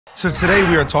So today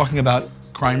we are talking about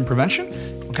crime prevention.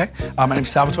 Okay, my name's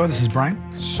Salvatore. This is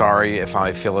Brian. Sorry if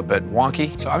I feel a bit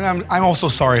wonky. So I'm also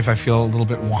sorry if I feel a little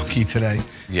bit wonky today.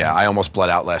 Yeah, I almost bled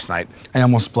out last night. I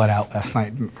almost bled out last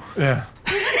night. Yeah.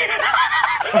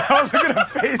 Look at her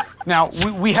face. Now,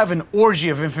 we have an orgy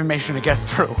of information to get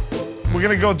through. We're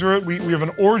gonna go through it. We have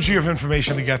an orgy of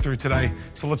information to get through today,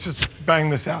 so let's just bang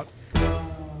this out.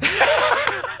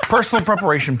 Personal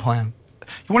preparation plan.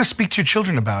 You want to speak to your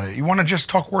children about it. You want to just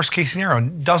talk worst case scenario.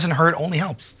 Doesn't hurt, only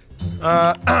helps.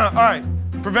 All right,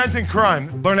 preventing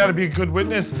crime. Learn how to be a good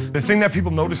witness. The thing that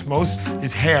people notice most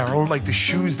is hair, or like the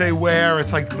shoes they wear.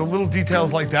 It's like the little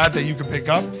details like that that you can pick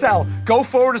up. Sal, go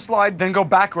forward a slide, then go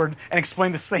backward and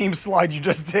explain the same slide you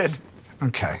just did.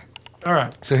 Okay. All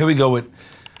right. So here we go with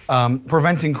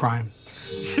preventing crime.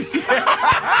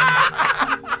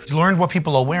 You learned what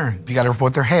people are wearing. You got to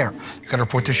report their hair. You got to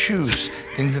report their shoes,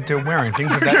 things that they're wearing,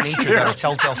 things of that nature that are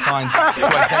telltale signs to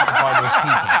identify those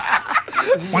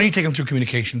people. Why don't you take them through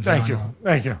communications? Thank you.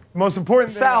 Thank you. Most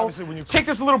important thing, Sal, obviously, when you take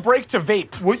this little break to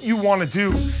vape. What you want to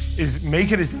do is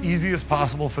make it as easy as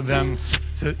possible for them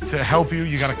to help you.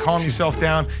 You got to calm yourself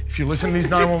down. If you listen to these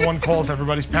 911 calls,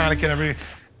 everybody's panicking,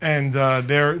 and I'm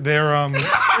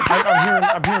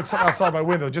hearing something outside my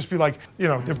window. Just be like, you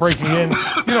know, they're breaking in.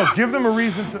 You know, give them a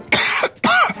reason to.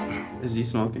 Is he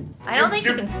smoking? I don't think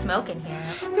you can smoke in here.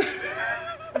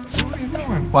 What are you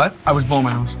doing? What? I was blowing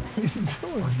my nose. What are you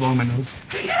doing? I was blowing my nose.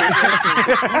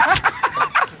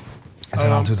 And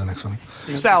then I'll do the next one.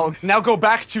 Sal, now go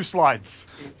back 2 slides.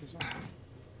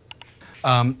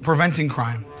 Preventing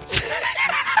crime.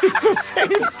 It's the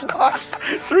same slide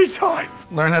 3 times.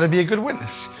 Learn how to be a good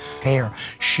witness. Hair,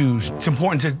 shoes. It's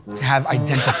important to have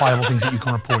identifiable things that you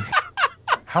can report.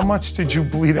 How much did you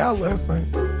bleed out last night?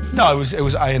 No,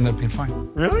 I ended up being fine.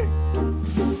 Really?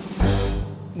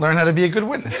 Learn how to be a good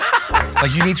witness.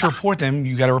 Like, you need to report them.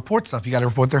 You got to report stuff. You got to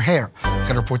report their hair. You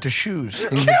got to report their shoes,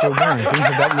 things that they're wearing, things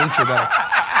of that nature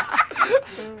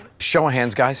Show of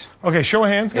hands, guys. Okay, show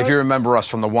of hands, guys. If you remember us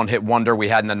from the one-hit wonder we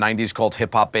had in the 90s called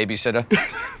Hip Hop Babysitter.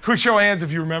 Quick show of hands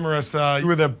if you remember us. You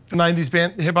were the 90s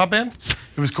band, hip hop band.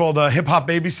 It was called Hip Hop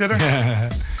Babysitter.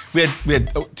 we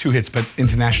had 2 hits, but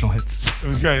international hits. It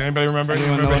was great. Anybody remember?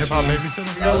 Anyone Hip Hop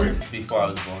Babysitter? That was before I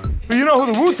was born. But you know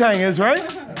who the Wu-Tang is,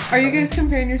 right? Are you guys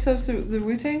comparing yourselves to the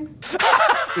Wu-Tang?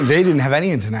 They didn't have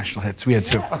any international hits. We had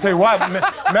 2. I'll tell you what,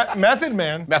 Method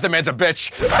Man. Method Man's a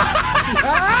bitch.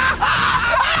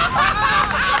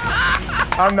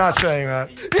 I'm not saying that.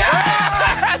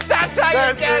 Yes! That's how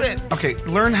you get it! Okay,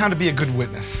 learn how to be a good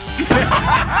witness.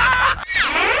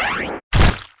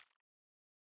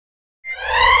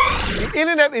 The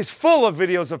internet is full of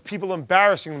videos of people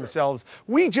embarrassing themselves.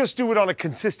 We just do it on a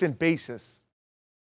consistent basis.